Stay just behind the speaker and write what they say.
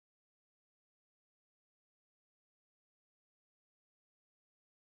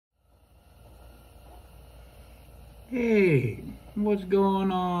Hey, what's going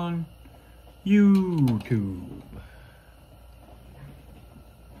on YouTube?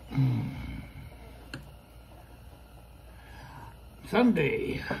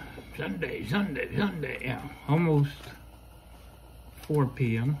 Sunday, yeah, almost 4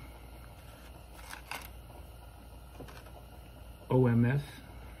 p.m. OMS.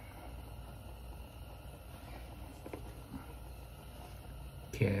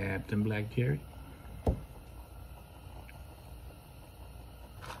 Captain Black Cherry.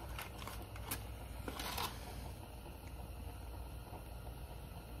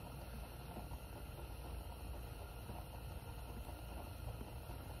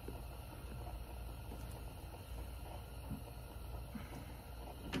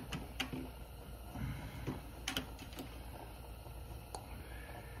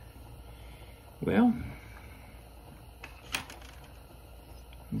 Well,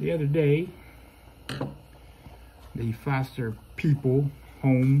 the other day, the foster people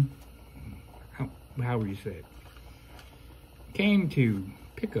home, however you say it, came to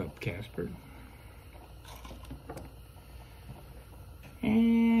pick up Kasper.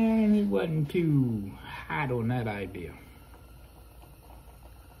 And he wasn't too hot on that idea.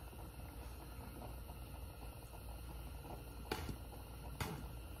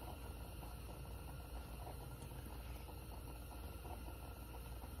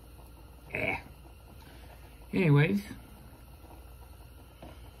 Anyways,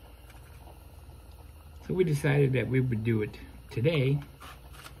 so we decided that we would do it today,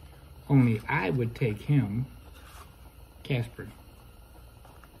 only I would take him, Kasper,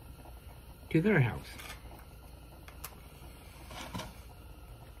 to their house.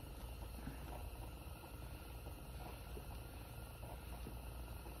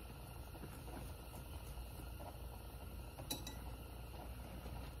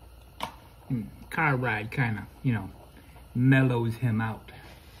 Car ride kind of, mellows him out.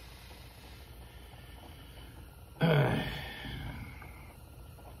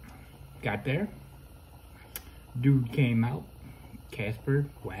 Got there. Dude came out. Kasper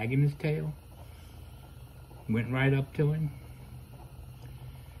wagging his tail. Went right up to him.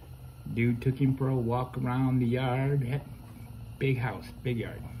 Dude took him for a walk around the yard. Big house, big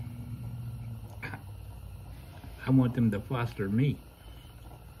yard. I want them to foster me.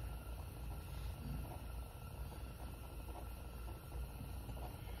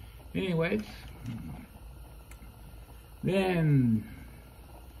 Anyways, then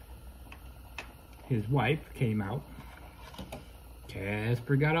his wife came out.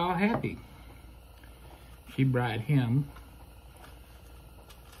 Kasper got all happy. She brought him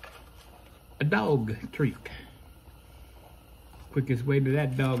a dog treat. Quickest way to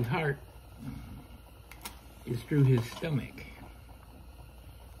that dog's heart is through his stomach.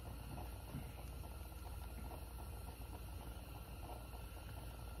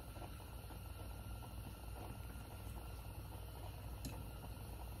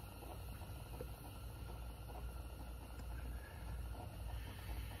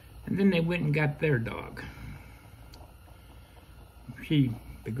 And then they went and got their dog.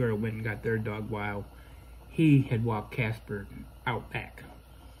 The girl went and got their dog while he had walked Kasper out back.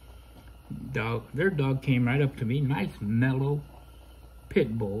 Their dog came right up to me, nice mellow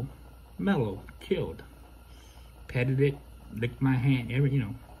pit bull, mellow, chilled. Petted it, licked my hand,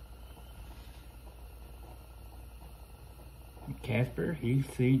 Kasper,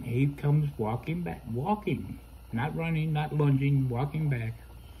 he comes walking back, not running, not lunging, walking back.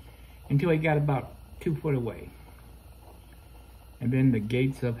 Until he got about 2 foot away. And then the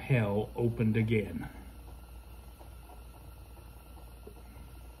gates of hell opened again.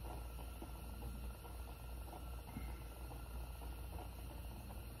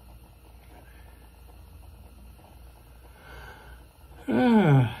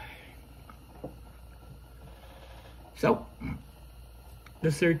 So, the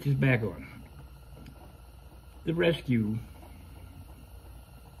search is back on. The rescue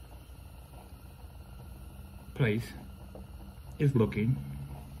place is looking.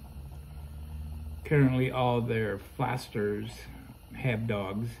 Currently all their fosters have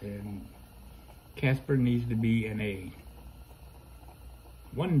dogs, and Kasper needs to be in a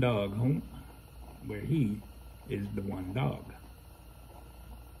one dog home where he is the one dog.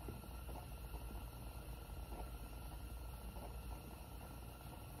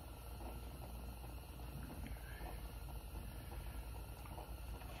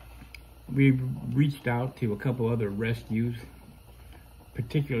 We've reached out to a couple other rescues,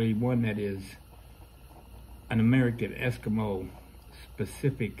 particularly one that is an American Eskimo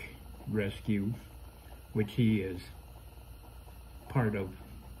specific rescue, which he is part of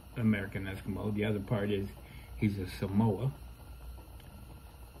American Eskimo. The other part is He's a Samoa.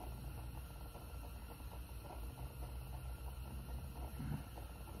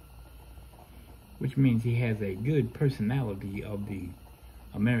 Which means he has a good personality of the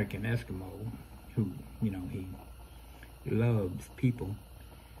American Eskimo who, you know, he loves people.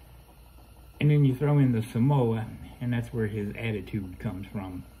 And then you throw in the Samoa, and that's where his attitude comes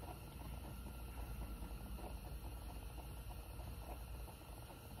from.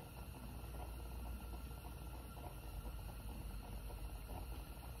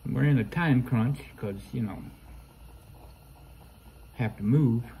 We're in a time crunch because, you know, have to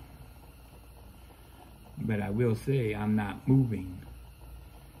move. But I will say I'm not moving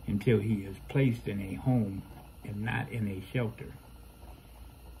until he is placed in a home and not in a shelter.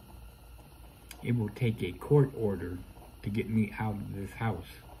 It will take a court order to get me out of this house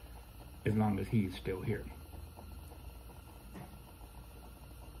as long as he is still here.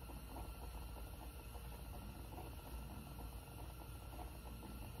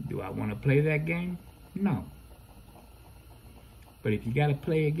 Do I want to play that game? No. But if you got to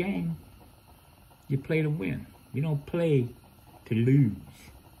play a game, you play to win. You don't play to lose.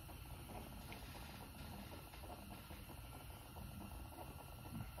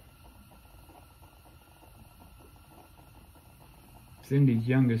 Cindy's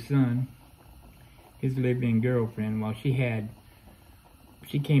youngest son, his live-in girlfriend, well, she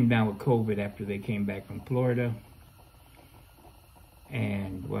came down with COVID after they came back from Florida.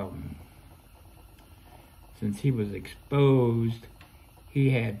 And, well, since he was exposed,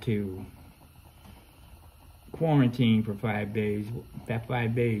 he had to quarantine for 5 days. That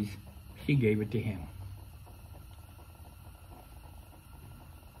 5 days, she gave it to him.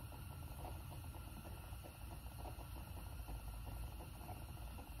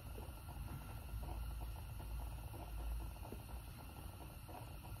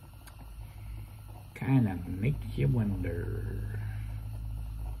 Kind of makes you wonder.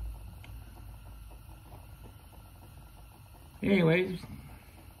 Anyways,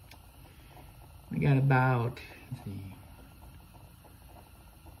 we got about, let's see,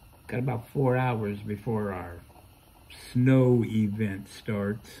 got about 4 hours before our snow event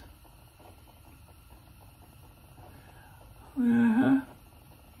starts. It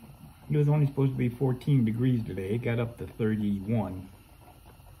was only supposed to be 14 degrees today. It got up to 31,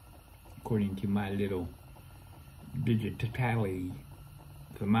 according to my little digitality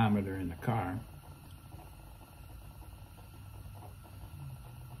thermometer in the car.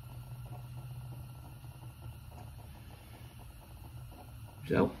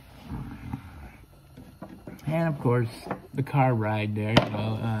 So, and of course, the car ride there, you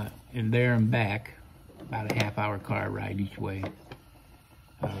know, and there and back, about a half-hour car ride each way.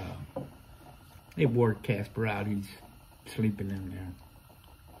 It wore Kasper out. He's sleeping in there.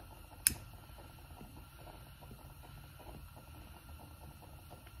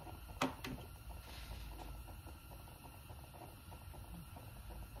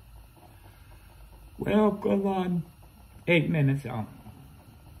 Well, come on. 8 minutes.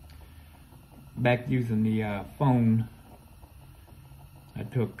 Back using the phone. I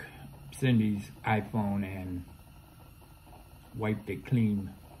took Cindy's iPhone and wiped it clean.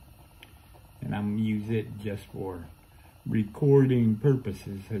 And I'm gonna use it just for recording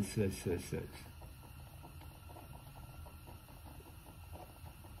purposes.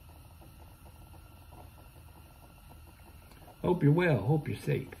 Hope you're well. Hope you're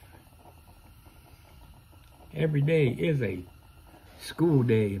safe. Every day is a school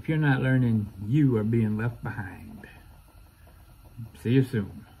day. If you're not learning, you are being left behind. See you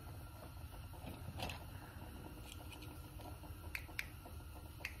soon.